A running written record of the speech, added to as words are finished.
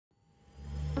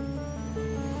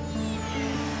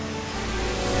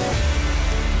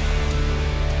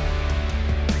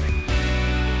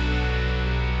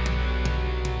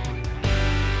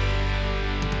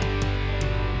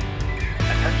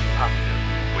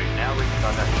为请到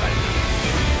那里来。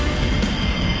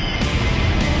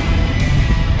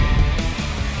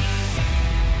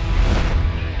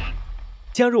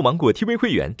加入芒果 TV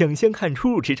会员，争先看初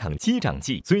入职场机长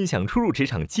季，尊享初入职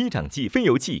场机长季、飞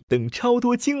游季等超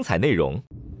多精彩内容。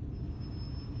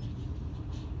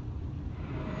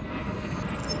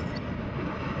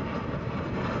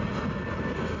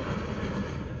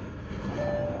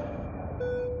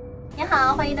你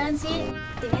好，欢迎登机，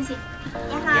里面请。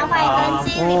你好，欢迎登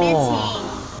机，里面请。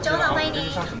周总，欢迎您。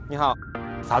你好，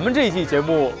咱们这一季节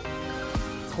目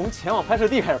从前往拍摄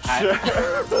地开始拍。是。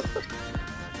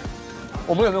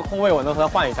我们有没有空位？我能和他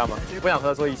换一下吗？其实不想和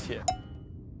他坐一起。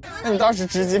那你当时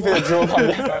直机飞的只有旁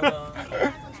边。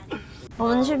我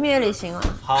们去蜜月旅行了。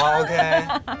好 ，OK。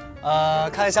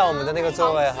看一下我们的那个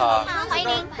座位哈。好，欢迎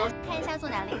您。看一下坐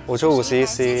哪里？我坐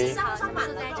51C。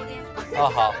哦，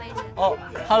好。哦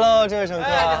 ，Hello， 这位乘客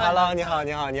 ，Hello， 你好，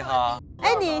你好，你好。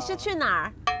哎，你是去哪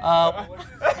儿？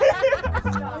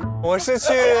我是去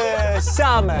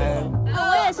厦门。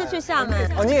我也是去厦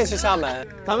门。哦，你也去厦门？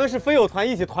咱们是飞友团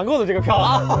一起团购的这个票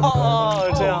啊。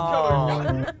哦，这样。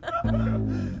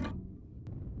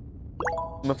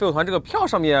我们飞友团这个票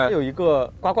上面有一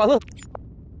个刮刮乐，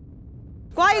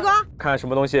刮一刮，看什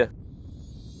么东西？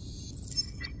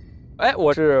哎，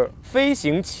我是飞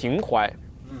行情怀。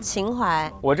情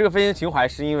怀。我这个飞行情怀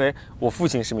是因为我父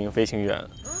亲是名飞行员。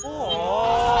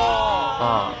哦。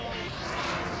啊。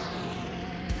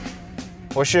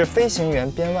我是飞行员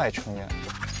编外成员。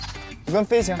我跟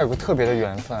飞行有个特别的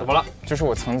缘分。怎么了？就是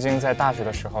我曾经在大学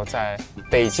的时候，在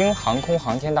北京航空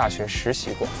航天大学实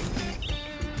习过。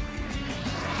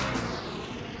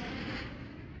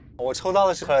我抽到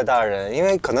的是快乐大人，因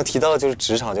为可能提到就是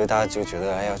职场，就大家就觉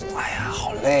得哎呀，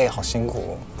好累，好辛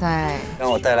苦。对。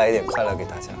让我带来一点快乐给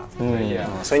大家。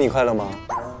所以你快乐吗？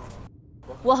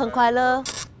我很快乐。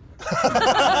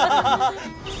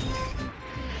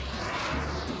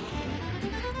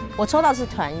我抽到是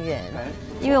团员，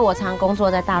因为我常工作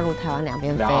在大陆、台湾两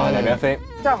边飞。两边飞。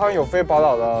现在好像有飞宝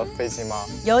岛的飞机吗？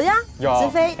有呀，有直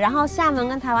飞。然后厦门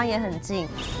跟台湾也很近，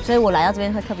所以我来到这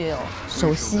边会特别有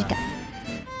熟悉感。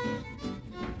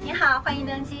你好，欢迎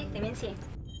登机，里面请。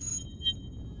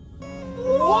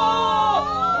哇！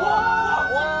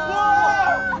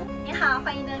你好，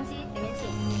欢迎登机，里面请。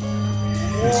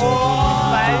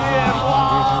白月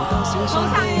光，头上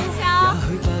云霄，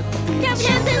飘飘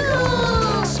的路。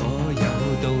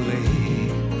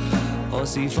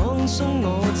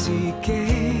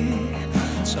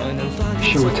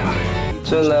Show time.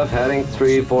 Turn left heading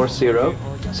 340,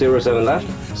 07 left,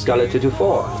 Scarlet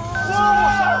 224.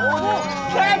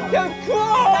 Captain Cool！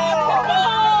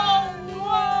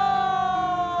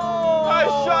 太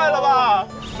帅了吧！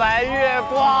白月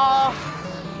光。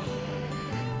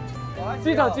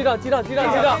机长。我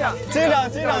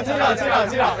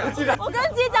跟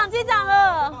机长了。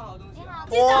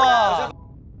哇！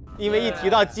因为一提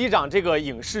到机长这个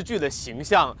影视剧的形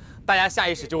象，大家下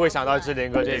意识就会想到志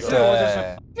玲哥这个。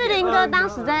对。志玲哥当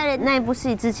时在那部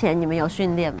戏之前，你们有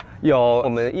训练吗？有，我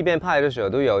们一边拍的时候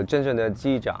都有真正的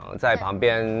机长在旁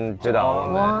边指导我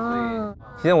们。哇！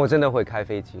其实我真的会开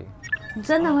飞机。你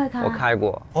真的会开？我开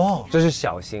过。哦，就是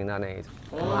小型的那一种。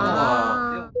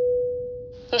哇！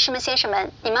女士们、先生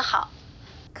们，你们好。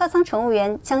客舱乘务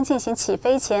员将进行起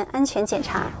飞前安全检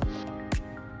查。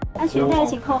安全带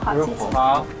请扣好系紧。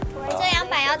好。遮阳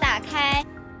板要打开，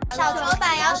小头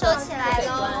板要收起来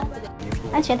喽。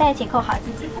安全带请扣好系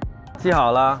紧。系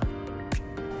好了。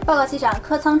报告机长，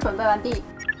客舱准备完毕。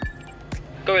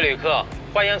各位旅客，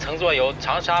欢迎乘坐由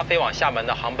长沙飞往厦门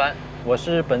的航班。我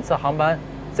是本次航班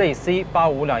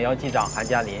ZC8521机长韩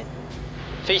嘉林。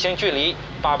飞行距离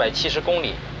870公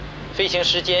里，飞行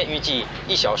时间预计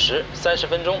1小时30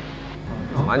分钟。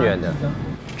蛮远的。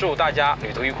祝大家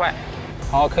旅途愉快。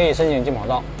好，可以申请进跑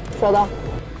道。收到。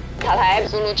塔台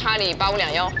苏鲁查理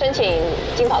8521，申请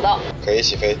进跑道。可以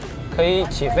起飞。可以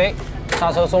起飞。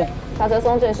刹车松。刹车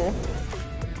松，证实。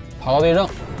跑道对正。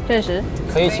证实。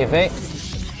可以起飞。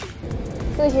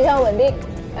四气上稳定。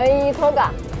N1脱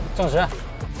杆。证实。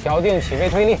调定起飞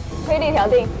推力。推力调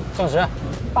定。证实。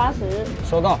80。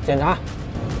收到，检查。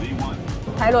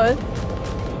排轮。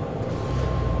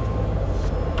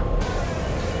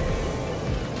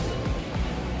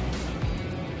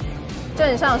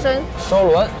正上升。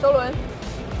收轮。收轮。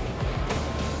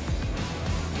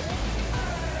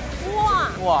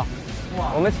哇！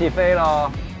我们起飞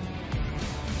了。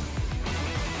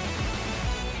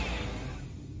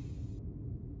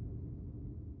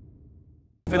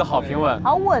飞得好平稳，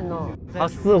好稳哦，好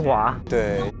丝滑。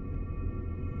对。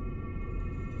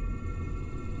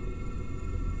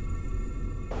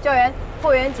救援，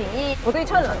后援警翼不对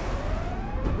称了。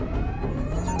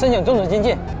申请终止进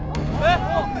近。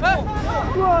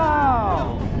哇！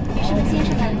女士们、先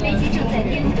生们，飞机正在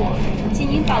颠簸，请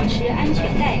您保持安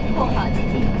全带扣好系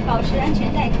紧，保持安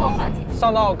全带扣好系紧。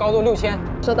上到高度6000。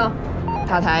收到。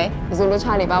塔台，Zulu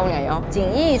Charlie 8521，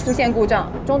襟翼出现故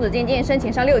障，终止进近，申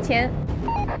请上6000。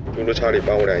Zulu Charlie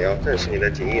 8521，证实你的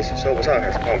襟翼是收不上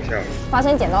还是放不下？发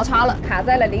生剪刀差了，卡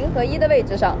在了0和1的位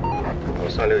置上。好，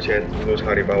上6000，Zulu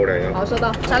Charlie 8521。好，收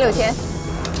到，上6000。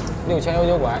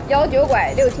6019拐。19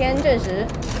拐6000证实。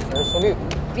速率。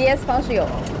VS 方式有。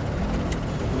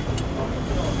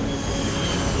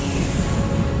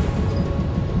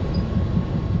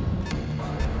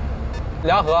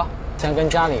梁河，先跟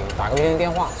家里打个微信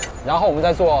电话，然后我们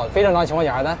再做非正常情况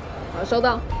检查单。好，收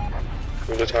到。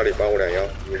Zulu Charlie 8521，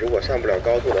你如果上不了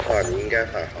高度的话，你应该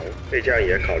返航，备降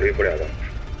也考虑不了的。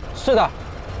是的。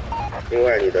另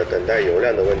外，你的等待油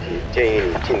量的问题，建议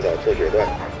你尽早做决断。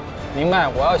明白，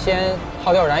我要先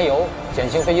耗掉燃油，减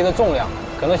轻飞机的重量，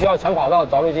可能需要全跑道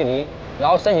着陆距离，然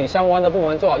后申请相关的部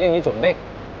门做好应急准备。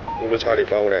Zulu Charlie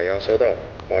 8521收到，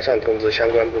马上通知相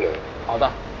关部门。好的。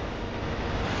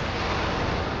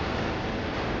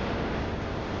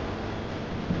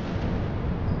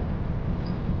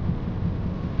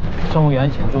乘务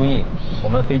员请注意，我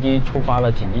们飞机触发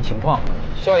了紧急情况，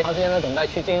需要长时间的等待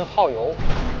去进行耗油。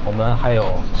我们还有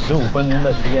15分钟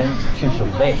的时间去准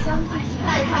备。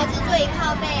调至座椅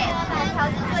靠背，调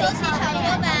至座椅气场托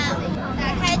板，打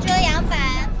开遮阳板。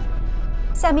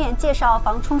下面介绍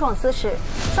防冲撞姿势：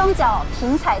双脚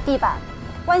平踩地板，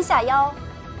弯下腰，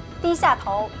低下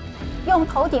头，用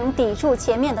头顶抵住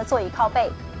前面的座椅靠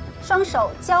背，双手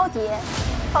交叠，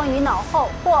放于脑后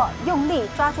或用力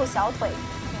抓住小腿。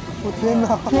我天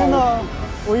哪！天哪！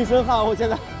我一身汗，我现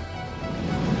在。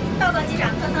报告机长，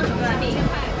客舱准备完毕。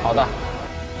好的。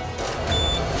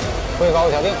飞高度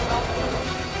调定。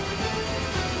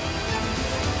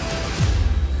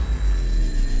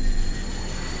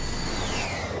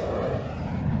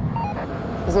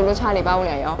Zulu Charlie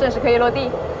 8521，正式可以落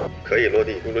地。可以落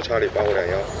地，Zulu Charlie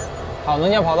 8521。好，能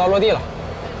见跑道落地了。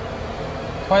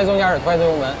拖开中驾驶，拖开自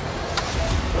由门。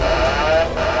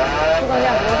自动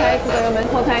驾驶拨开，自动油门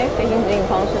脱开，飞行指引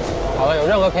方式。好的，有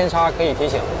任何偏差可以提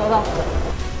醒。收到。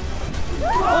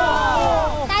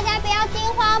大家不要惊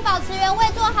慌，保持原位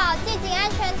坐好，系紧安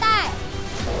全带。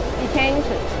1000英尺。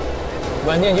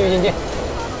稳定，继续进近。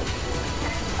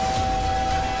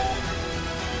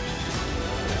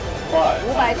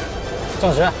500。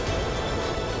证实。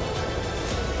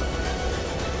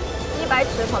100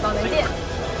尺跑道能见。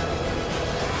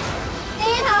低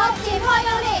头起迫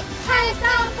用力，看上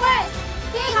brace。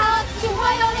低头起迫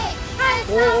用力，看上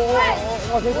brace。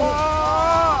我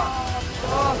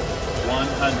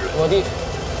落地。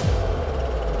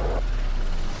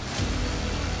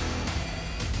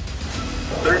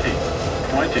30,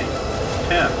 20,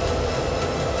 10。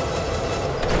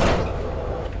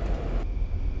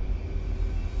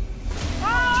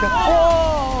哦，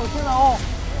天哪！哦，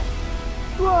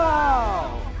哇！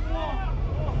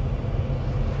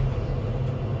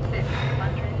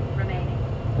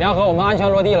梁河，我们安全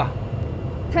落地了。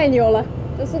太牛了，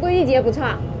这速度一节不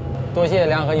差。多谢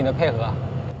梁河你的配合。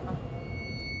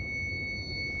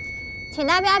请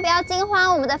大家不要惊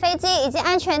慌，我们的飞机已经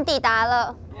安全抵达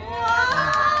了。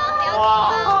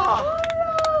哇！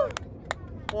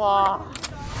哇！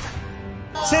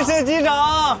谢谢机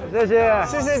长，谢谢，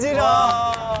谢谢机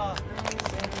长。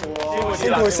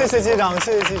辛苦，谢谢机长，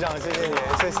谢谢机长，谢谢你，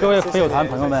谢谢。各位飞友团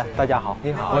朋友们，大家好，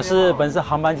你好，我是本次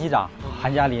航班机长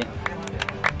韩嘉林。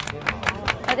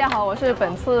大家好，我是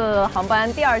本次航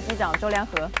班第2机长周良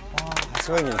和。哇，还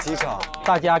是位女机长。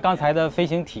大家刚才的飞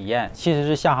行体验，其实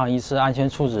是下航一次安全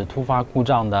处置突发故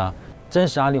障的真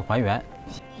实案例还原。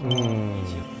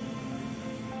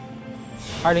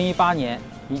2018年，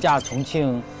一架重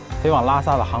庆飞往拉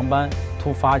萨的航班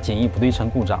突发襟翼不对称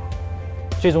故障，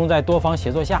最终在多方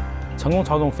协作下，成功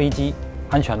操纵飞机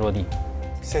安全落地。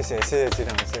谢谢机长，谢谢机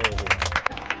长，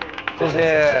谢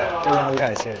谢，真的很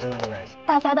感谢，真的很感谢。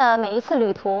大家的每一次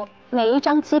旅途，每一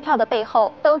张机票的背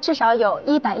后，都至少有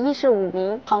115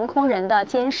名航空人的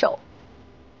坚守。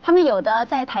他们有的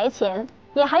在台前，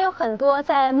也还有很多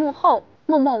在幕后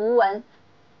默默无闻。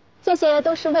这些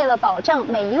都是为了保障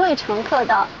每一位乘客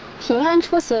的平安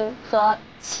出行和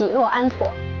起落安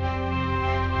妥。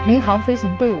民航飞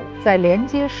行队伍在连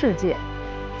接世界、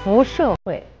服务社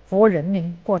会、服务人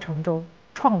民过程中，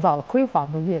创造了辉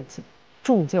煌的业绩，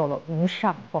铸就了无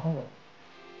上光荣。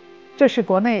这是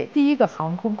国内第一个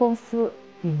航空公司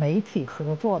与媒体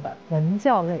合作的文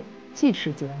教类纪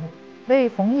实节目，为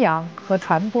弘扬和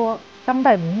传播当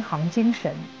代民航精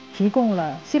神提供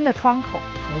了新的窗口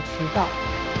和渠道。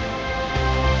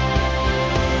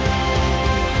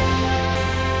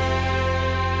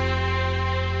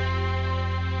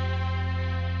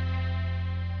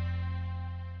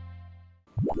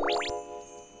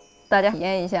大家体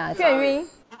验一下眩晕。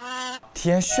体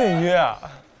验眩晕啊！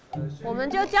我们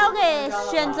就交给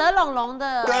选择龙龙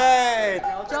的对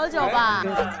99吧。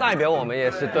代表我们也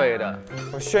是对的。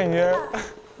我眩晕，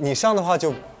你上的话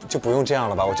就不用这样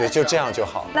了吧？我觉得就这样就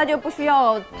好。那就不需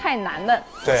要太难的。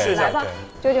对，来吧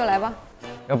，99来吧。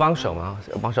要帮手吗？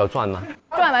要帮手转吗？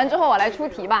转完之后我来出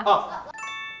题吧。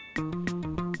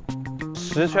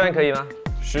10圈可以吗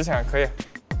？10圈可以。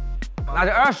那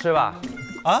就20吧。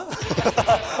啊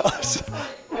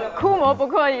枯魔不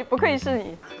可以是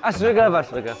你。10个吧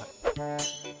，10个。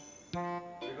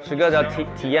10个的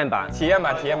体验版。体验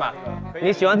版。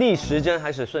你喜欢逆时针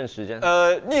还是顺时针？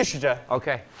逆时针。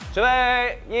OK， 准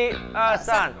备1、2、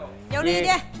3，用力一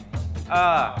点。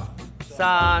2、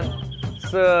3、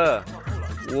4、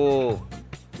5、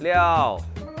6、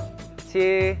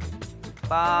7、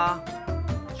8、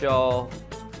9、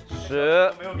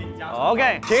10。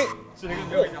OK， 停，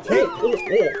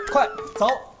快走。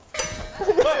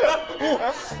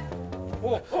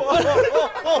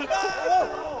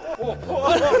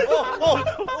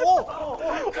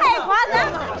太夸张，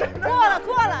过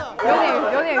了，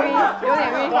有点晕。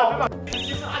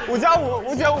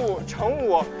5+5乘5，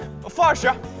负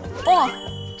20。哦，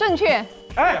正确。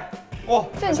哎，哦，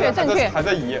正确。还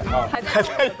在移啊，还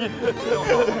在移。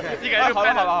你感觉好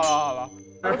了。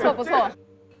不错。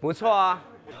不错啊。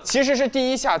其实是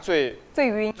第一下最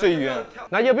晕。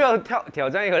那要不要挑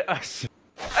战一个20？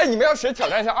哎，你们要谁挑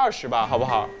战一下20吧，好不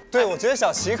好？对，我觉得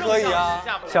小齐可以啊。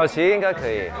小齐应该可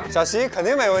以，小齐肯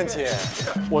定没问题。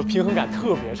我平衡感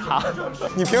特别差。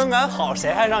你平衡感好，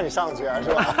谁还让你上去啊？是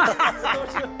吧？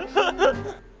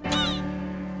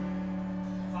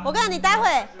我告诉你，待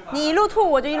会你一路吐，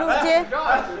我就一路接。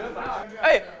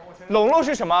哎，龙龙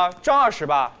是什么？正20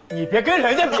吧？你别跟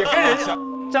人家比，跟人家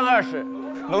正20。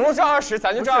龙龙正20，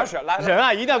咱就正20。来，人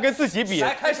啊，一定要跟自己比。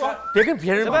来，开始，别跟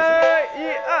别人比。准备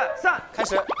1、2、3，开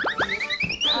始。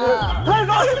太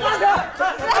高了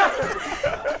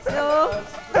！9、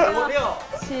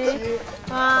7、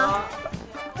8、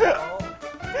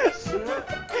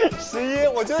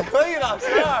11，我觉得可以了。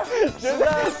12、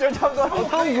13，差不多。好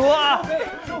痛苦啊！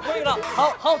可以了，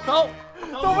好走。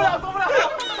走不了。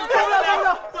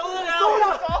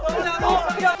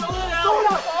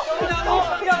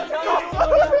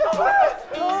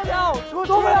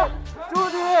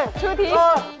出题。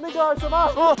那个什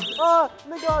么，8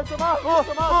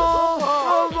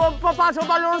乘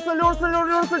8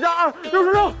 64加2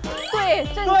 66。对，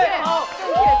正确。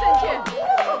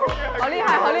好厉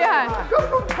害，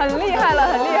很厉害了。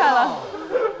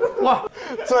哇，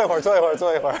坐一会儿。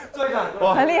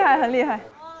哇，很厉害。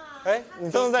哎，你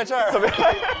都能在这儿，怎么样？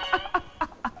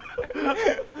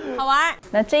好玩。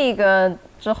那这个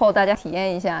之后大家体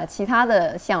验一下其他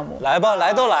的项目。来吧，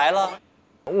来都来了。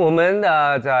我们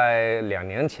在2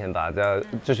年前吧，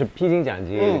就是披荆斩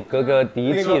棘哥哥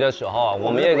第1季的时候啊，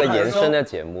我们有一个延伸的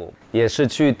节目，也是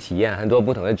去体验很多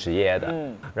不同的职业的。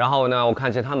然后呢，我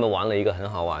看见他们玩了一个很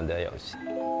好玩的游戏，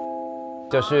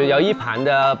就是有一盘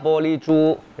的玻璃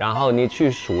珠，然后你去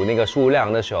数那个数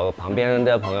量的时候，旁边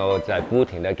的朋友在不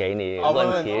停的给你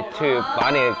问题，去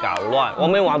把你搞乱。我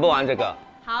们玩不玩这个？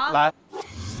好，来。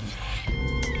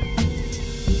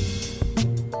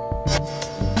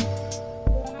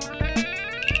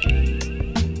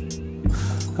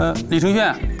李承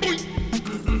炫，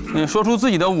你说出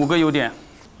自己的5个优点。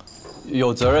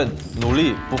有责任、努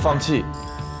力、不放弃、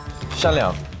善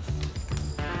良、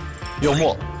幽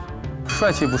默、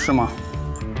帅气，不是吗？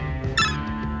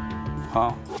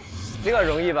好，这个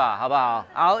容易吧，好不好？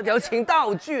好，就请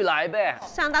道具来呗。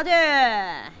上道具。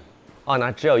哦，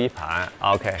那只有1盘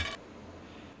 ，OK。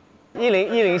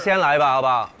10先来吧，好不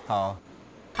好？好。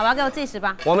好吧，给我计时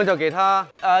吧。我们就给他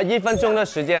1分钟的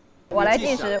时间。我来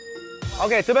计时。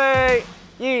OK， 准备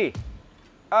1、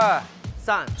2、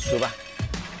3，数吧。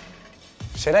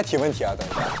谁来提问题啊？等一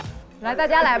下。来，大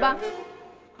家来吧。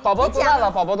宝宝多大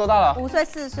了？5岁、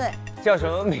4岁。叫什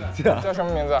么名字？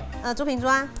朱平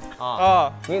专。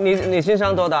你情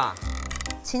商多大？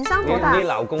情商多大？你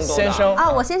老公多大？先生。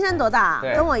我先生多大？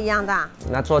跟我一样大。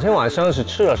那昨天晚上是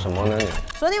吃了什么呢？你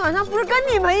昨天晚上不是跟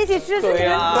你们一起吃？对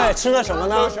呀。对，吃了什么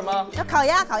呢？有烤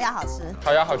鸭好吃。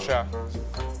烤鸭好吃。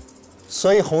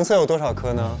所以红色有多少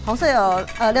颗呢？红色有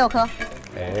6颗。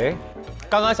哎，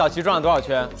刚刚小齐转了多少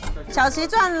圈？小齐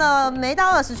转了没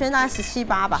到20圈，大概17、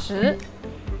8吧。10、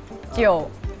9。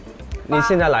你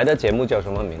现在来的节目叫什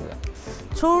么名字？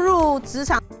初入职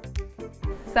场。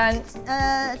3。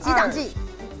机长季。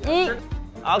1。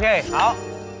OK， 好。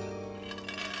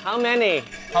How many？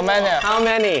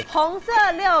 红色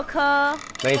6颗。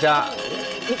等一下。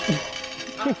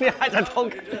你还在偷？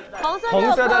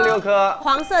红色的6颗，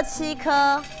黄色7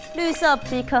颗，绿色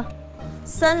7颗。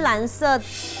深蓝色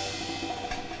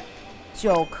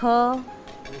9颗，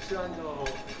你是按照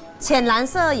浅蓝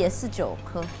色也是9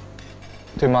颗，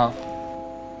对吗？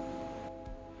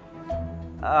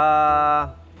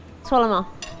错了吗？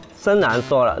深蓝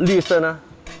说了，绿色呢？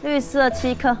绿色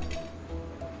7颗，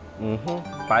嗯哼，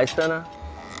白色呢？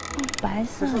白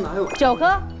色9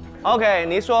颗。OK，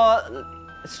 你说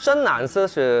深蓝色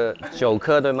是9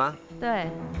颗对吗？对。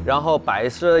然后白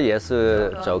色也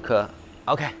是9颗。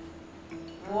OK。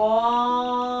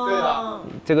哇。对的。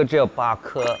这个只有8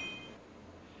颗，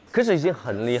可是已经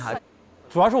很厉害。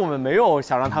主要是我们没有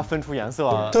想让它分出颜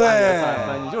色。对。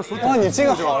你就数。哇，你这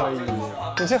个好，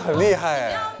你这很厉害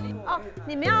哎。哦，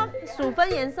你们要数分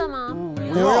颜色吗？不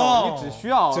用，你只需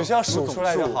要数出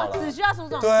来就好了。只需要数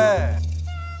总数。对。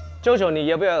舅舅，你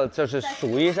要不要就是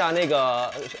数一下那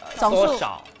个多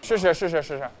少？试试。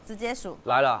直接数。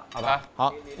来了，好吧。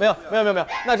好，没有。那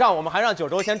这样我们还让九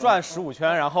州先转15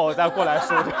圈，然后再过来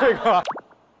数这个。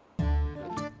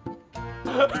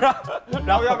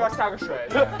然后要不要下个水？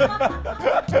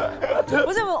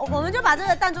不是，我们就把这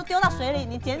个弹珠丢到水里，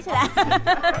你捡起来。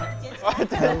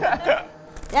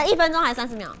要1分钟还是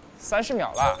30秒？30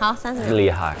秒啦。好，30秒。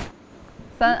厉害。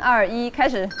 3、2、1，开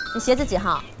始。你鞋子几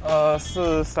号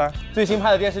？43。最新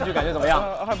拍的电视剧感觉怎么样？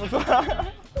还不错。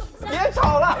别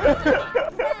吵了。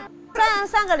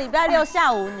上个礼拜6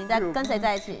下午你在跟谁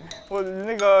在一起？我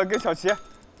那个跟小齐。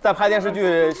在拍电视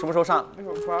剧什么时候上？那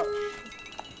个发。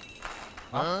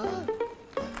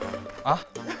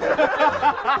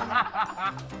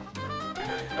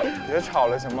别吵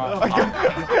了行吗？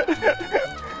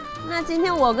那今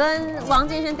天我跟王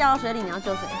建轩掉到水里，你要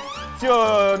救谁？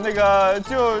就那个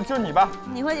就你吧。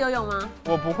你会游泳吗？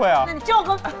我不会啊。那你救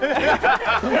我。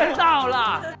别闹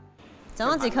了。总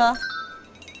共几颗？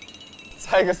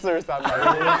猜个43吧。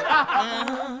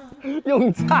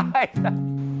用猜的。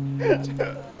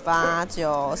 8、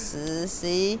9、10、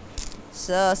11、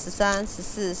12、13、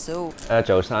14、15。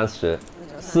9、30、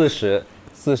40、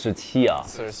47啊，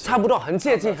差不多，很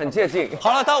接近。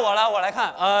好了，到我了，我来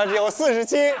看，有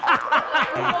47。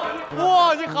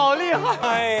哇，你好厉害！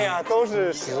哎呀，都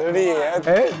是实力。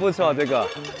哎，不错，这个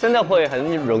真的会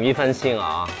很容易分心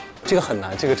啊。这个很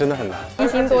难，这个真的很难。一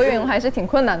心多用还是挺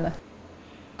困难的。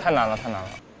太难了。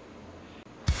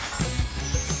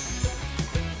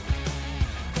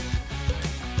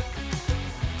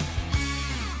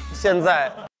现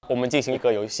在我们进行一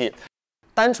个游戏，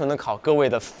单纯的考各位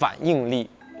的反应力，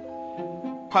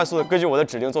快速的根据我的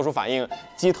指令做出反应，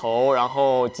机头，然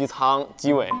后机舱、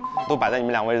机尾都摆在你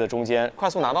们2位的中间，快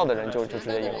速拿到的人就直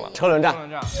接赢了。车轮战。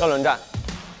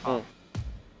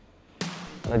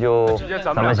那就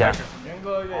咱们先。元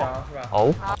歌岳阳是吧？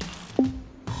哦。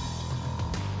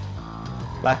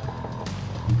来，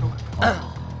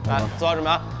做好准备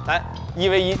啊！来，1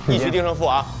 v 1，一局定胜负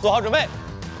啊！做好准备。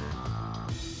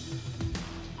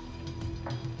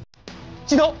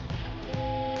 机头，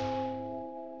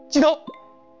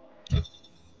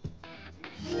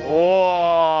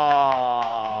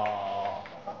哇！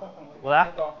我来。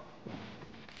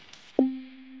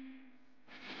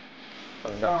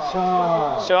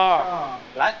小二，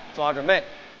来，做好准备。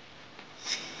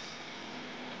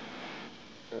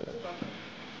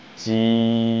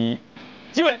机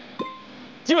尾。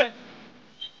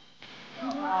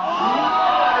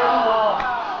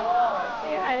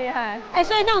厉害！哎，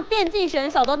所以那种电竞选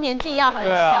手都年纪要很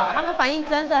小，他们反应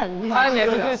真的很厉害。他年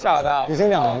纪最小的，已经2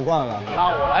连冠了。那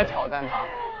我来挑战他。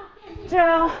是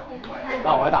啊。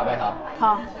那我来打败他。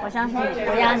好，我相信你，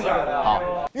我压你。好，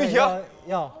玉婷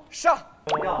要上。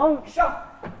上。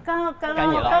刚该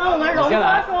你了。刚刚我们荣哥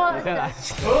说，你先来。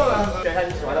选一下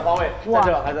你喜欢的方位，在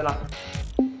这还在那。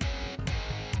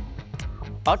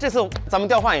好，这次咱们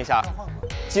调换一下，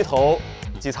机头、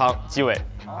机舱、机尾，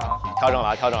调整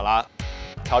了。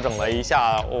调整了一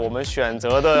下，我们选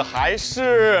择的还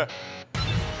是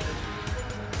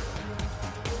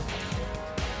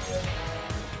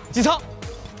机舱。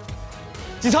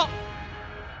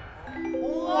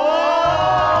哇！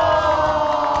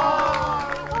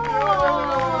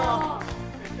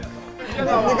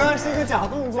你刚才是一个假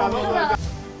动作。假动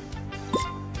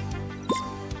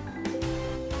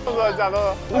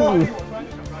作。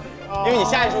因为你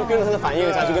下意识会跟着他的反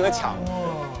应下去跟他抢。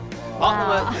好，那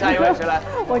么下一位谁来？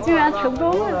我竟然成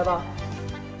功了！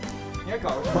你还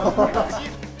搞什么？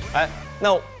哎，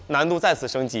那难度再次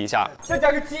升级一下，再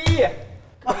加个机翼。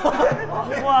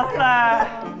哇塞！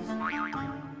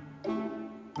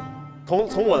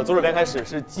从我的左手边开始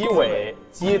是机尾、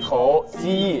机头、机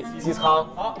翼、机舱。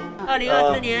好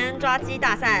，2024年抓机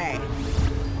大赛。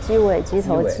机尾、机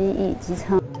头、机翼、机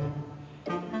舱。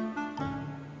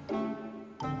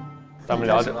咱们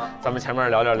聊，咱们前面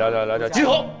聊点鸡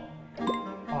头。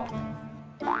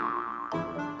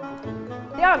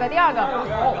第二个。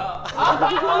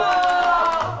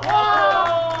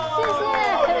谢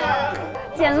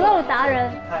谢，捡漏达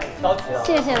人，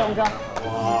谢谢龙哥。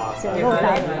哇，捡漏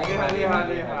达人，厉害。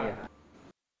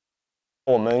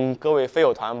我们各位飞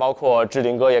友团，包括志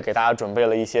林哥也给大家准备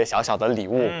了一些小小的礼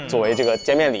物，作为这个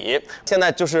见面礼。现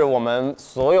在就是我们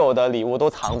所有的礼物都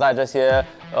藏在这些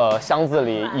箱子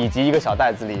里，以及一个小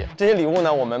袋子里。这些礼物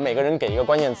呢，我们每个人给一个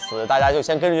关键词，大家就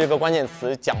先根据这个关键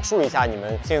词讲述一下你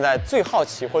们现在最好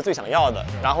奇或者最想要的，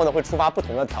然后呢会触发不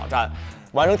同的挑战。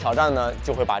完成挑战呢，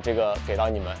就会把这个给到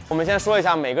你们。我们先说一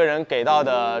下每个人给到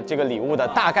的这个礼物的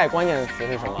大概关键词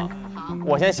是什么。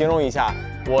我先形容一下，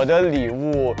我的礼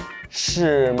物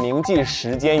是铭记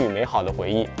时间与美好的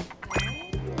回忆。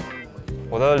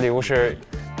我的礼物是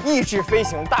益智飞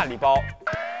行大礼包。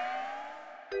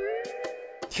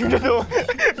听着都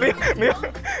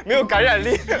没有感染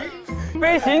力。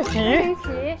飞行棋。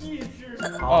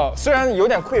哦，虽然有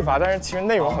点匮乏，但是其实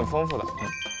内容很丰富的。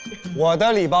我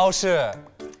的礼包是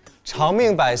长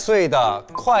命百岁的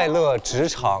快乐职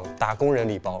场打工人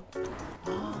礼包。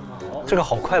这个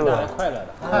好快乐，快乐，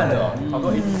好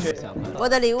多一直想。我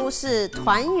的礼物是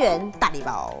团圆大礼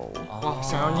包。哇，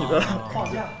想要你的。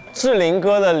志林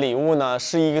哥的礼物呢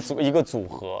是一个组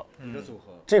合，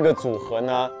这个组合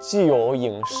呢既有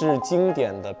影视经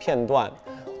典的片段，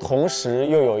同时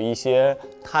又有一些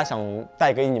他想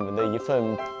带给你们的一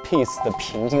份 peace 的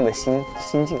平静的心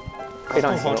境。非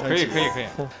常形容，可以。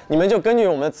你们就根据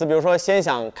我们的词，比如说先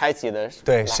想开启的，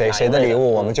对谁的礼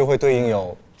物，我们就会对应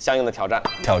有相应的挑战。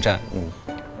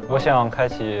我想开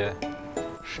启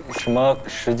什么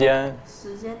时间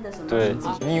的什么？对，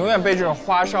你永远被这种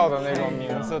花哨的那种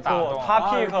名字打动。他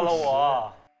pick 了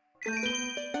我。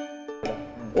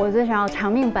我最想要长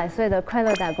命百岁的快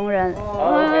乐打工人。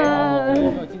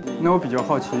那我比较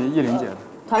好奇叶玲姐的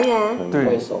团圆。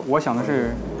对，我想的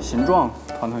是形状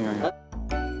团圆圆。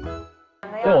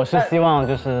对，我是希望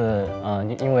就是，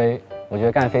因为我觉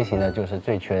得干飞行的就是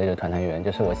最缺的一个团员，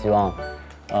就是我希望，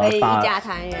把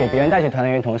给别人带去团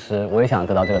员，同时我也想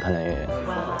得到这个团员。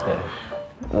对，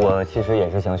我其实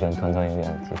也是想选团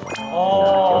员，其实，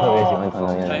我特别喜欢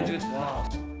团员。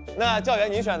那教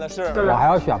员，你选的是？我还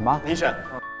要选吗？你选。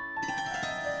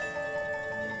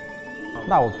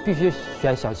那我必须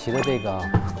选小齐的这个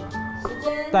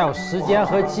带有时间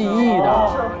和记忆的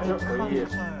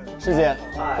世界。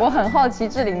我很好奇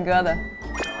志玲哥的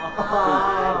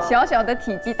小小的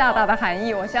体积，大大的含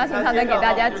义，我相信他能给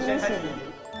大家惊喜。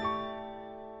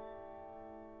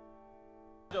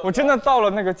我真的到了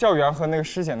那个教员和那个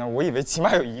师姐那，我以为起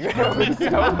码有一个人会想，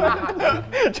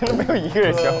真的没有一个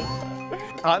人想。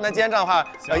好，那既然这样的话，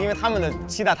因为他们的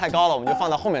期待太高了，我们就放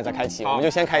到后面再开启。我们就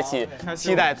先开启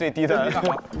期待最低的，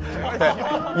对，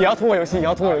也要通过游戏，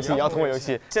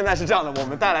现在是这样的，我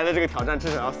们带来的这个挑战至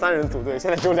少要3人组队，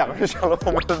现在只有2个人选了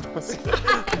我们的东西。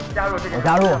我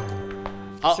加入。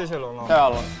好，谢谢龙龙。太好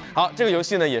了。好，这个游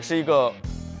戏呢也是一个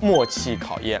默契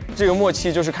考验。这个默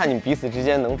契就是看你彼此之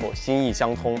间能否心意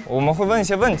相通。我们会问一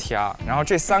些问题啊，然后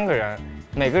这3个人。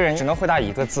每个人只能回答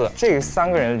1个字，这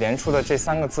3个人连出的这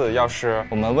3个字要是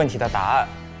我们问题的答案。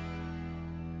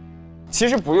其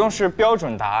实不用是标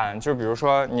准答案，就比如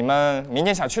说你们明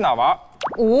天想去哪玩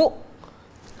？5、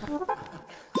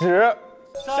纸、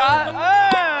山，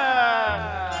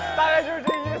大概就是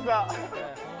这个意思。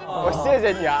我谢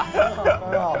谢你啊。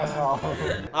很好。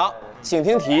好，请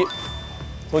听题，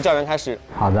从教员开始。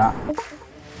好的。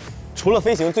除了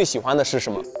飞行，最喜欢的是什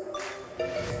么？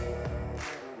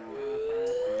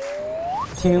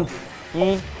听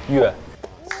音乐，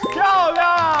漂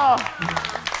亮，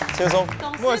轻松，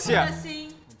默契。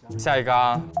下一个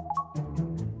啊，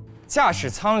驾驶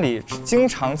舱里经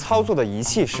常操作的仪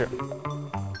器是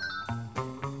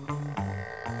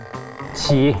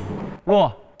起、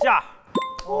落、架。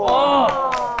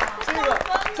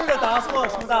这个答错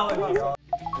出大问题哦。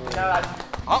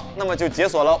好，那么就解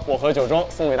锁了我和九州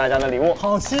送给大家的礼物。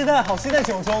好期待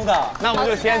九州的。那我们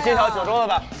就先揭晓九州的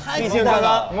吧。毕竟刚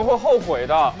刚我们会后悔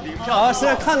的。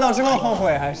是看到之后后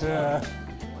悔还是？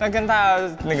那跟大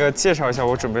家介绍一下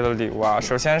我准备的礼物啊。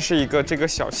首先是一个这个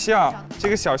小象，这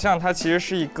个小象它其实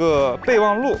是一个备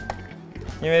忘录。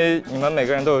因为你们每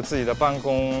个人都有自己的办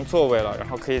公座位了，然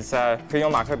后可以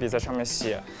用马克笔在上面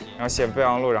写，然后写备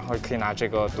忘录，然后可以拿这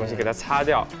个东西给它擦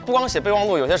掉。不光写备忘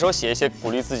录，有些时候写一些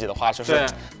鼓励自己的话，就是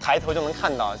抬头就能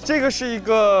看到。这个是一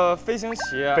个飞行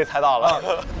棋，被猜到了。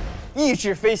益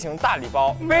智飞行大礼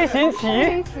包，飞行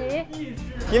棋。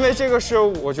因为这个是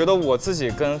我觉得我自己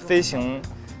跟飞行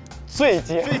最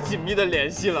紧密的联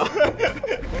系了。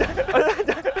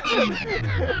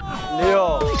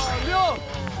哇！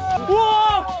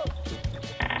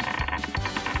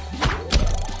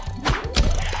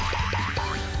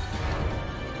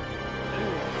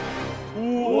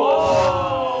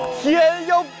哇！天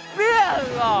要变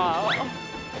了！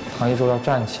唐一舟要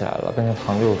站起来了，跟着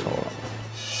唐六轴了。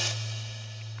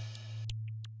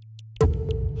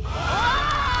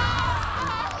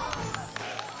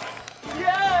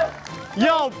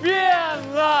要变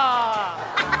了！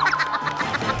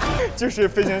就是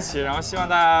飞行棋，然后希望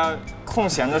大家空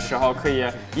闲的时候可以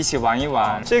一起玩一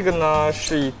玩。这个呢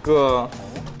是一个，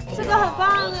这个很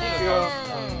棒哎。这个，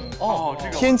这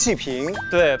个天气瓶，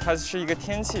对，它是一个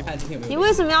天气瓶。你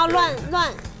为什么要乱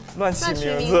起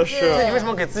名字？是你为什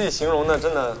么给自己形容的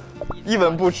真的一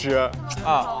文不值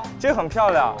啊？这个很漂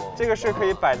亮，这个是可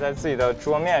以摆在自己的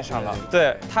桌面上的。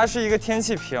对，它是一个天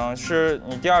气瓶，是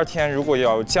你第二天如果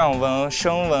有降温、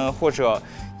升温或者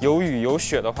有雨有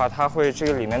雪的话，它会这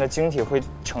个里面的晶体会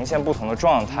呈现不同的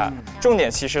状态。重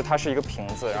点其实它是一个瓶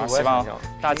子，然后希望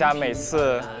大家每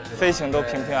次飞行都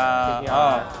平平安安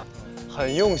啊。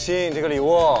很用心，这个礼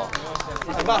物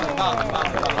很棒，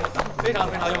非常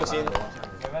用心。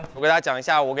我给大家讲一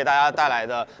下我给大家带来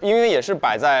的，因为也是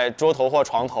摆在桌头或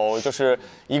床头，就是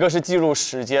一个是记录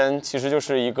时间，其实就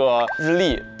是一个日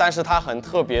历，但是它很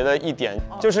特别的一点，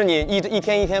就是你一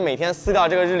天每天撕掉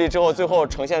这个日历之后，最后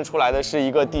呈现出来的是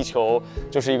一个地球，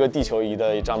就是一个地球仪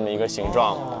的这样的一个形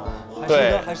状，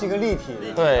对，还是一个立体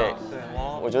的，对。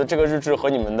我觉得这个日志和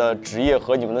你们的职业、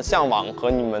和你们的向往、和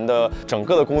你们的整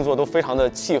个的工作都非常的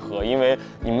契合，因为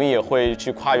你们也会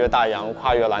去跨越大洋、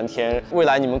跨越蓝天，未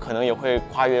来你们可能也会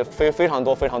跨越非常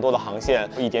多的航线，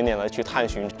一点点的去探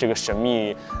寻这个神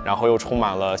秘，然后又充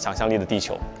满了想象力的地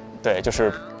球。对，这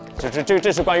是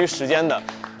关于时间的。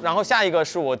然后下一个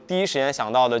是我第一时间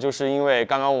想到的，就是因为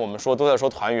刚刚我们都在说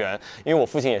团员，因为我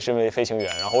父亲也是一位飞行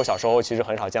员，然后我小时候其实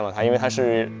很少见到他，因为他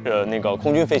是那个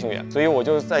空军飞行员，所以我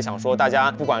就在想说，大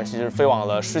家不管是飞往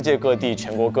了世界各地、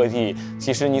全国各地，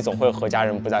其实你总会和家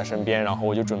人不在身边，然后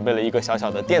我就准备了一个小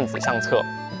小的电子相册，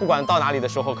不管到哪里的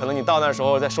时候，可能你到那时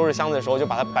候在收拾箱子的时候就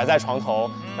把它摆在床头，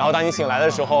然后当你醒来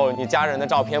的时候，你家人的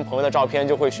照片、朋友的照片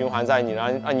就会循环在你，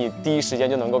让你第一时间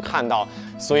就能够看到，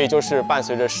所以就是伴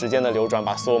随着时间的流转，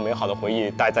把所有美好的回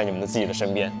忆带在你们的自己的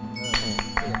身边。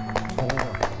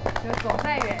就走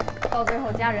再远，到最后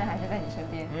家人还是在你身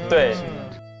边。对。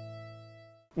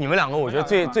你们两个，我觉得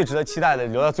最值得期待的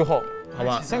留到最后，好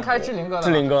吗？先开志玲哥的。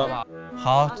志玲哥，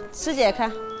好。师姐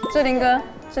开。志玲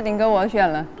哥，我选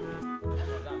了。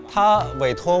他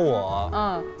委托我，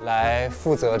来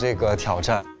负责这个挑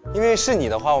战，因为是你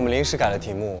的话，我们临时改了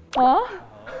题目。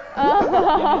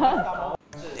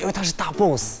因为他是大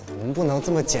boss， 我们不能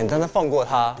这么简单的放过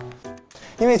他。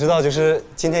因为知道，就是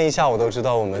今天一下午都知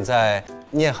道，我们在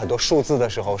念很多数字的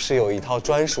时候是有一套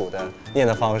专属的念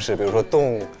的方式，比如说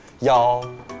动、腰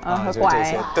和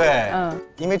拐。对，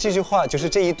因为这句话就是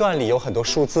这一段里有很多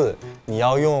数字，你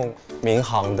要用民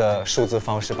航的数字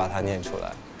方式把它念出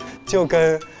来，就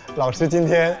跟老师今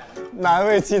天难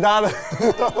为其他的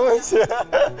同学。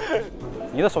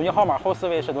你的手机号码后4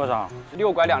位是多少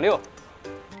？6拐26。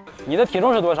你的体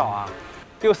重是多少啊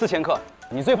？6、4千克。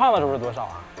你最胖的时候是多少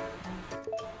啊？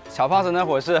小胖子那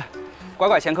会儿是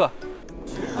拐千克。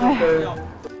哎，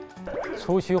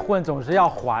出去混总是要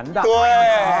还的。对，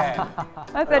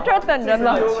哎，在这儿等着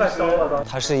呢。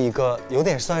它是一个有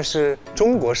点算是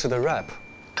中国式的 rap。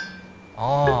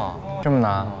哦，这么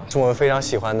难？是我们非常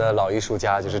喜欢的老艺术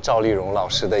家，就是赵丽蓉老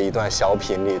师的一段小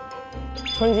品里。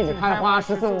春季里开花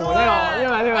14、15那种，六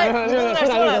吃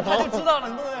点6头，就知道了，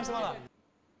你不能再说了。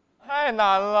太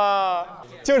难了，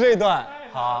就这一段，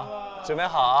好，准备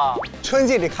好啊！春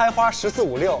季里开花14、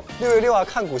15、6月6啊，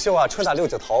看谷秀啊，春打6、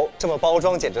9头，这么包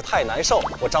装简直太难受，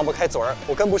我张不开嘴儿，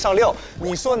我跟不上6。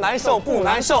你说难受不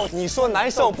难受？你说难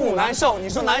受不难受？你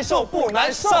说难受不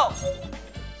难受？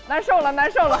难受了，难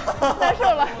受了，难受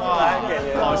了！来，给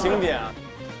您好经典啊！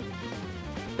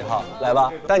好，来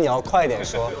吧，但你要快一点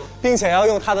说，并且要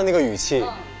用他的那个语气，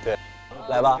对，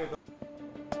来吧。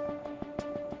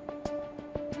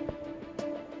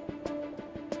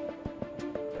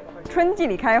春季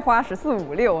里开花14、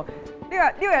15、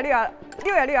6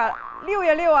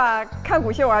月6啊，看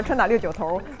谷秀啊，春打6、9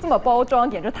头，这么包装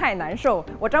简直太难受，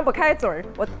我张不开嘴儿，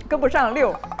我跟不上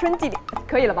6。春季里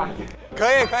可以了吧？可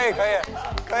以。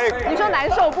你说难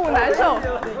受不难受？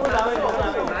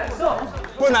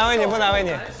不难为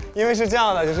你，因为是这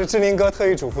样的，就是志玲哥特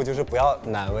意嘱咐，就是不要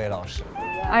难为老师。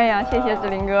哎呀，谢谢志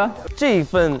玲哥。这一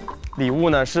份礼物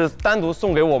呢，是单独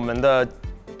送给我们的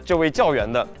这位教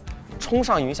员的。冲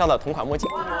上云霄的同款墨镜。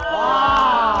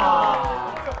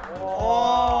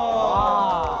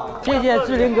谢谢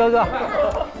志玲哥哥。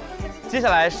接下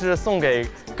来是送给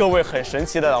各位很神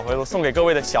奇的脑回路，送给各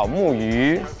位的小木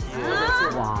鱼。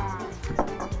哇！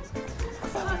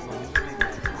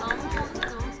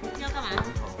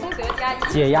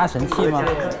解压神器吗？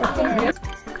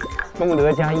功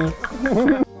德加1。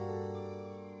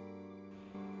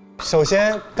首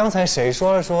先，刚才谁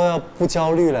说了说要不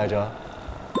焦虑来着？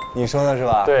你说的是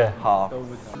吧？对，好，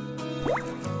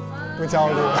不焦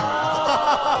虑。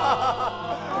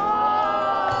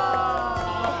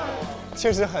确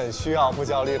实很需要不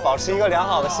焦虑，保持一个良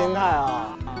好的心态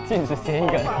啊。禁止谐音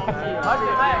梗。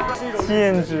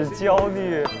禁止焦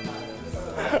虑。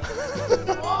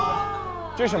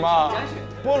这是什么？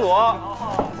菠萝。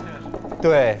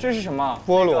对，这是什么？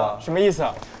菠萝什么意思？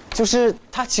就是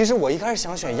它，其实我一开始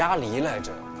想选鸭梨来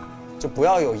着，就不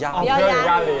要有鸭梨，不要有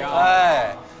鸭梨啊。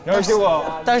哎，然后结果，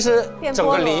但是整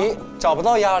个梨找不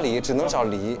到鸭梨，只能找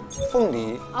梨，凤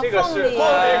梨。这个是凤梨可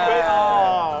以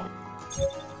啊。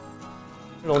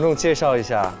隆重介绍一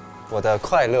下我的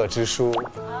快乐之书。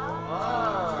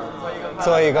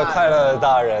做一个快乐的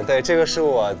大人，对，这个是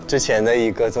我之前的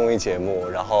一个综艺节目，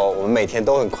然后我们每天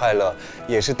都很快乐，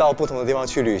也是到不同的地方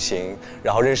去旅行，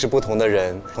然后认识不同的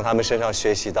人，从他们身上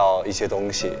学习到一些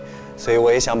东西，所以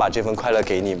我也想把这份快乐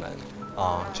给你们，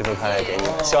啊，这份快乐给你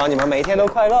们，希望你们每一天都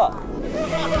快乐。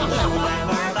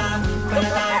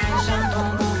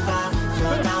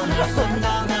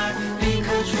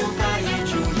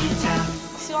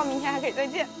希望明天还可以再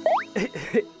见。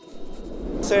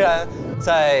虽然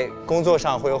在工作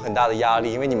上会有很大的压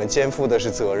力，因为你们肩负的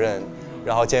是责任，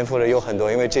然后肩负的有很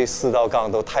多，因为这4道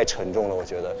杠都太沉重了，我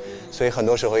觉得，所以很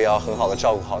多时候也要很好的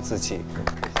照顾好自己。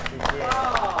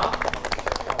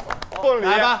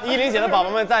来吧，依林姐的宝宝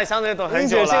们在箱子里等很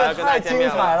久了，这个太精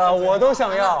彩了，我都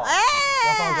想要。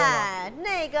哎，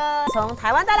那个从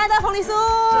台湾带来的凤梨酥、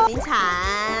名产、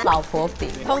老婆饼、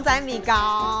通仔米糕。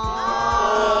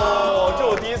哦，这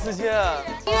我第一次见。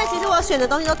因为其实我选的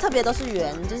东西都特别都是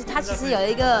圆，就是它其实有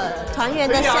一个团圆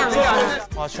的象征。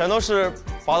哇，全都是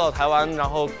宝岛台湾，然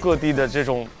后各地的这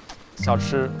种小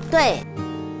吃。对。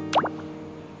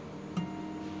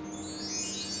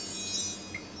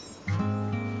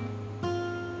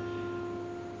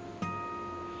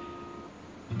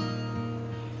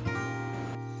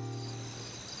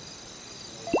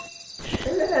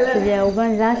师姐，我帮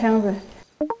你拉箱子。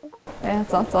哎，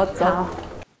走走走，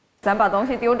咱把东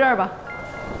西丢这儿吧。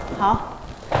好，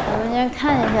我们先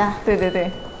看一下。对对对。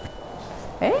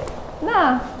哎，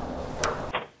那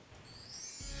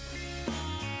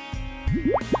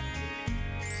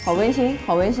好温馨，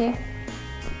好温馨。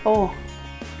哦。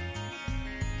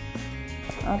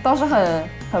倒是很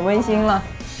温馨了。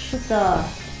是的，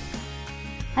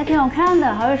还挺好看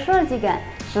的，好有设计感。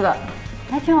是的，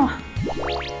还挺好。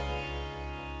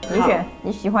你选，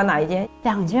你喜欢哪一件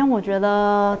？2件我觉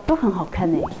得都很好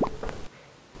看呢。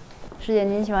师姐，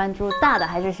你喜欢住大的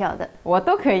还是小的？我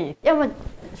都可以。要不，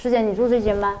师姐你住这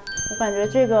间吧，我感觉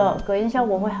这个隔音效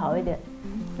果会好一点。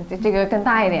这个更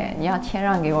大一点，你要谦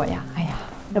让给我呀！哎呀，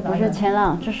这不是谦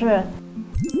让，这是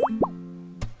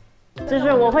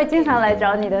我会经常来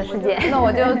找你的，师姐。那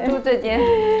我就住这间。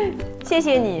谢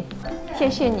谢你，谢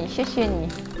谢你，谢谢你，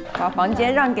把房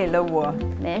间让给了我。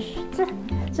没事，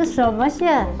这什么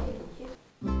线？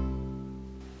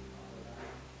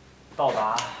到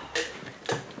达。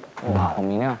哇，好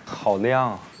明亮，好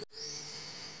亮。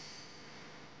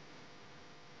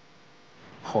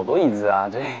好多椅子啊，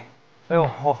这。哎呦，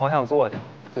我好想坐下。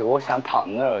对，我想躺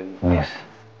那儿。我也是。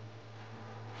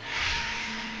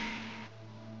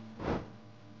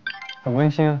很温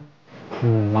馨。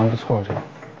蛮不错这个。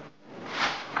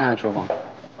看看厨房。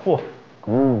嚯。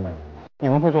你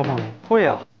们会做饭吗？会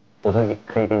呀。我可以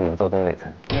给你们做东北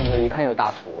菜。那个一看就是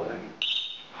大厨的。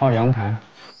还有阳台。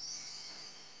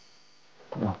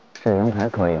哇，这阳台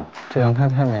可以啊。这阳台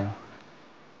太美了。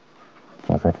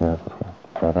早餐真的不错，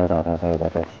每天早上可以在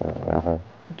这洗，然后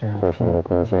呼吸的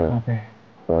空气，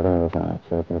活动一下，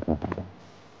其实挺好的。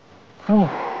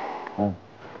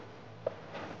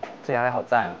这阳台好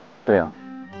赞啊！对啊。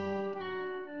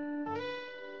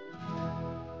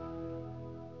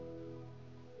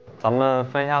咱们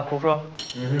分一下宿舍。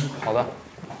好的。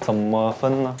怎么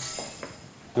分呢？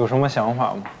有什么想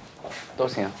法吗？都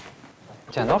行。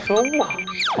剪刀石头布。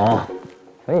哦，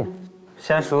可以。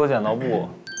先石头剪刀布，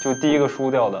就第一个输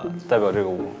掉的代表这个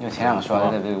屋。就前2个输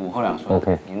了，对午后2个输。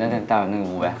OK。你那代表那个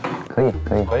屋呗。可以。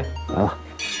来吧，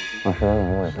石头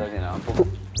剪刀布。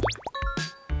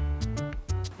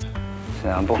石头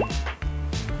剪刀布。剪刀布。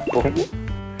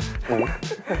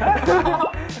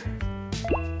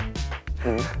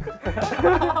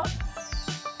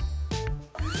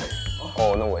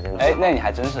哦，那我先。哎，那你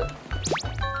还真是。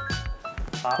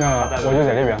那我就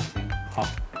在这边。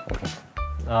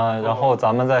然后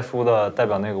咱们再输的代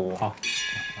表那个屋。好，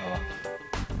来吧。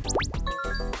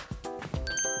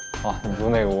好，你输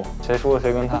那个屋，谁输了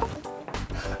谁跟他。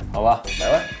好吧，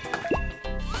来吧。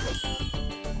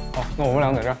好，那我们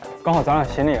俩在这儿，刚好咱俩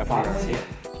行李也放这儿。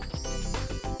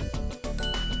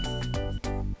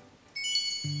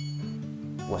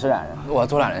我是懒人，我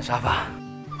坐懒人沙发。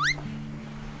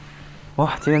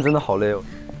哇，今天真的好累哦。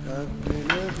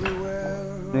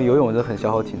那个游泳真的很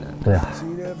消耗体能。对啊。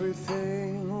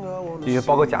必须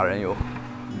包个假人游。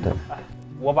对。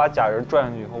我把假人拽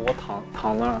上去以后，我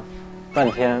躺那儿，半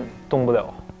天动不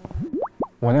了。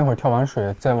我那会儿跳完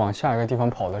水，再往下一个地方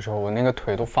跑的时候，我那个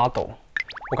腿都发抖，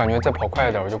我感觉再跑快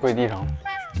一点我就跪地上了。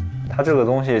它这个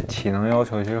东西体能要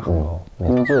求其实很高，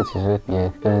因为这个其实也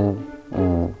跟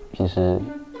平时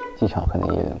技巧可能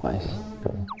也有点关系。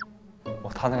对。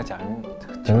哇，他那个假人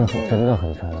真的很沉，真的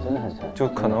很沉。就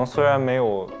可能虽然没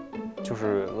有，就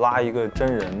是拉一个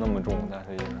真人那么重，但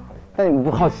是也是很。那你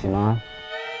不好奇吗？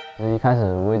一开始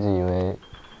我一直以为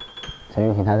陈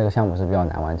玉婷她这个项目是比较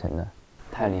难完成的。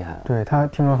太厉害了！对他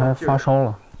听说还发烧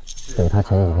了，对他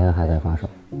前几天还在发烧。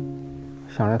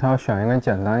想着他要选一个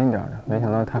简单一点的，没想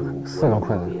到他4个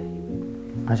困难，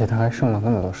而且他还剩了那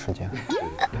么多时间，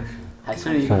还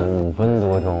剩5分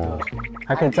多钟，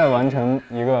还可以再完成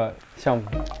一个项目。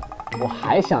我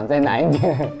还想再难一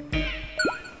点。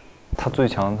他最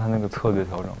强，他那个策略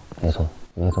调整。没错。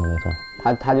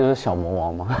他就是小魔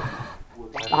王嘛，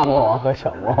大魔王和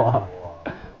小魔王。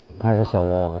他是小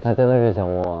魔王，他真的是小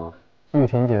魔王。玉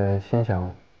婷姐心想，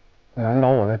难倒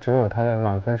我的只有她的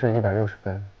满分是160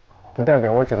分，不代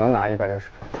表我只能拿160分。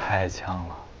太强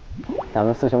了，咱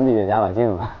们4兄弟得加把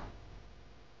劲吧。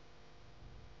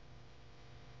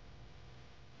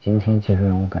今天其实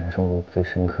让我感受最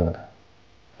深刻的，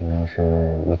应该是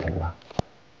玉婷吧。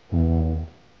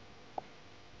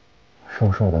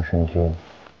瘦的身躯，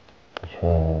却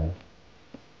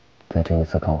在这一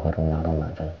次考核中拿到满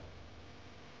分。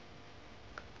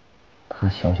他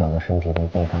小小的身体中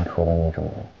迸发出的那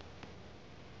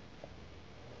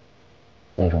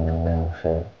种能量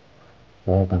是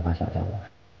没有办法想象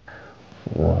的，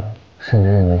我甚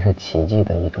至认为是奇迹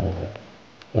的一种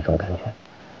感觉。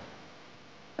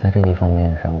在这一方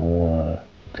面上，我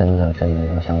真的要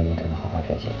向玉婷好好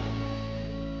学习。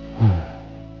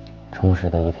充实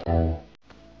的一天。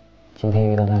今天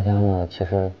遇到大家呢，其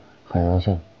实很荣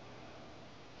幸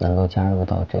能够加入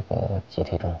到这个集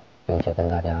体中，并且跟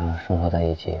大家生活在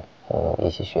一起，一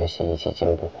起学习，一起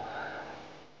进步，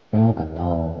让我感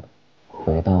到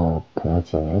回到可能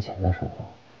几年前的生活。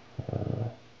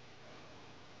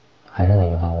还是那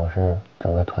句话，我是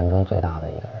整个团中最大的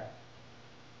一个人，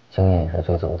经验也是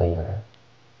最足的一个人，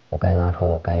我该拿出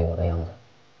我该有的样子。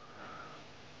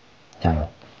加油！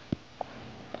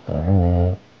我认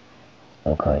为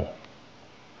我可以，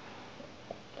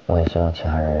我也希望其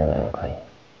他人认为我可以。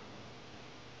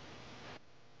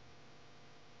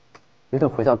有点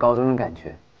回到高中的感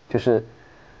觉，就是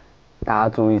大家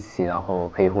住一起，然后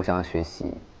可以互相学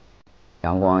习，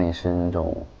阳光也是那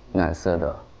种暖色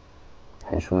的，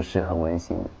很舒适，很温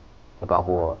馨，包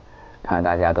括看着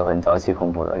大家都很朝气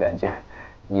蓬勃的感觉。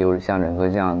有像仁哥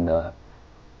这样的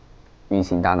运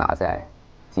行大拿在，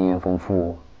经验丰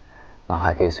富，然后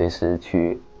还可以随时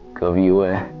去隔壁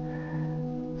问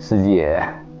师姐，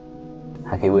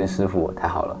还可以问师傅，太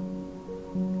好了，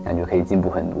感觉可以进步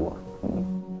很多。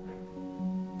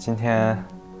今天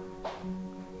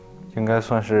应该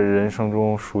算是人生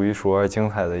中数一数二精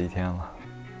彩的一天了。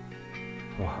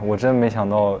我真没想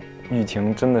到玉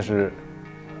婷真的是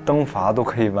登筏都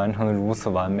可以完成的如此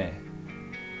完美，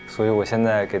所以我现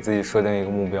在给自己设定一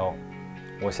个目标，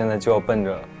我现在就要奔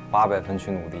着800分去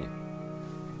努力，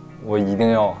我一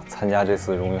定要参加这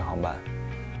次荣誉航班。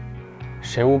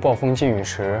谁无暴风劲雨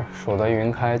时，守得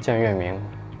云开见月明。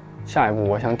下一步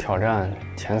我想挑战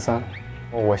前3，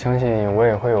我相信我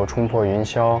也会有冲破云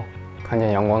霄看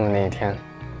见阳光的那一天，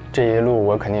这一路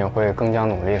我肯定也会更加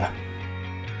努力的。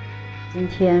今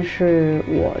天是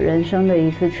我人生的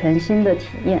一次全新的体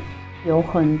验，有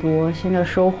很多新的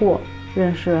收获，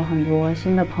认识了很多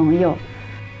新的朋友。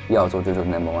要做就做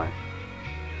No.1，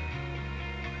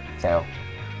 加油！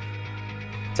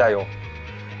加油！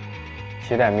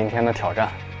期待明天的挑战。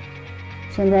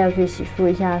现在要去洗漱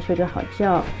一下，睡个好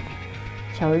觉。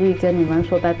小绿跟你们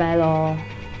说拜拜喽，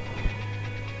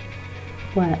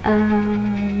晚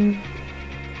安。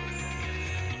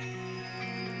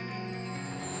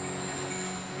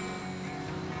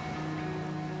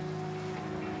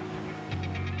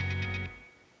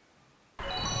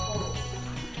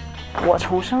我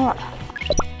重生了。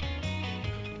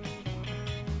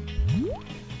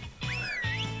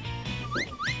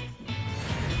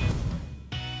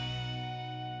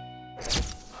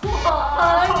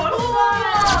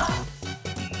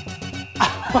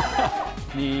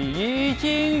你已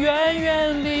经远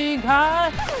远离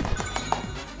开。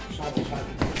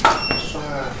刷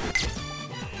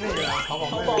那个淘宝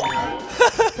妹妹。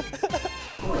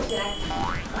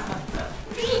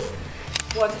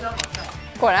我真的好帅。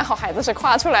果然好孩子是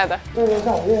夸出来的。对对，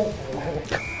让我认死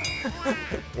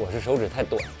我是手指太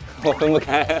短，我分不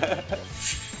开。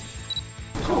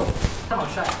他好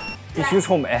帅。必须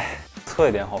臭美，侧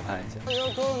一点好看一些。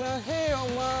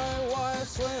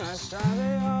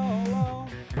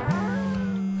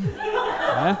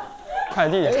哎，快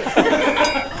递。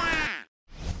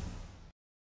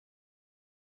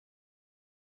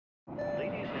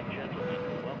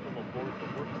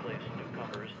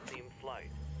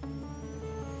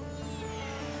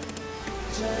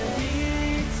这一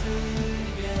次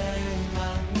远航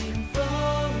迎风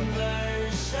而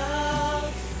上，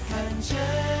看晨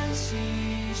曦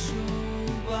曙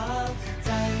光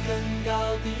在更高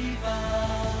地方。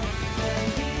这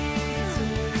一次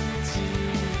起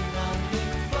航迎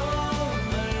风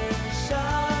而上，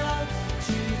去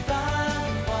繁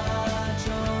华中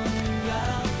央，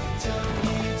就一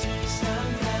直想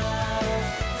要。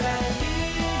再一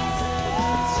次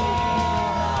起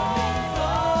航迎风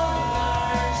而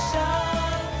上，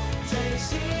追星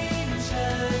辰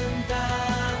大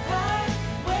海，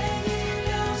为你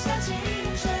留下青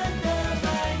春的白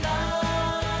浪，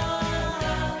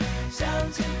向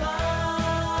前方。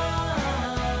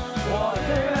我志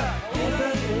愿无声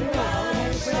无入航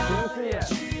空飞行事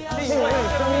业，另为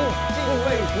生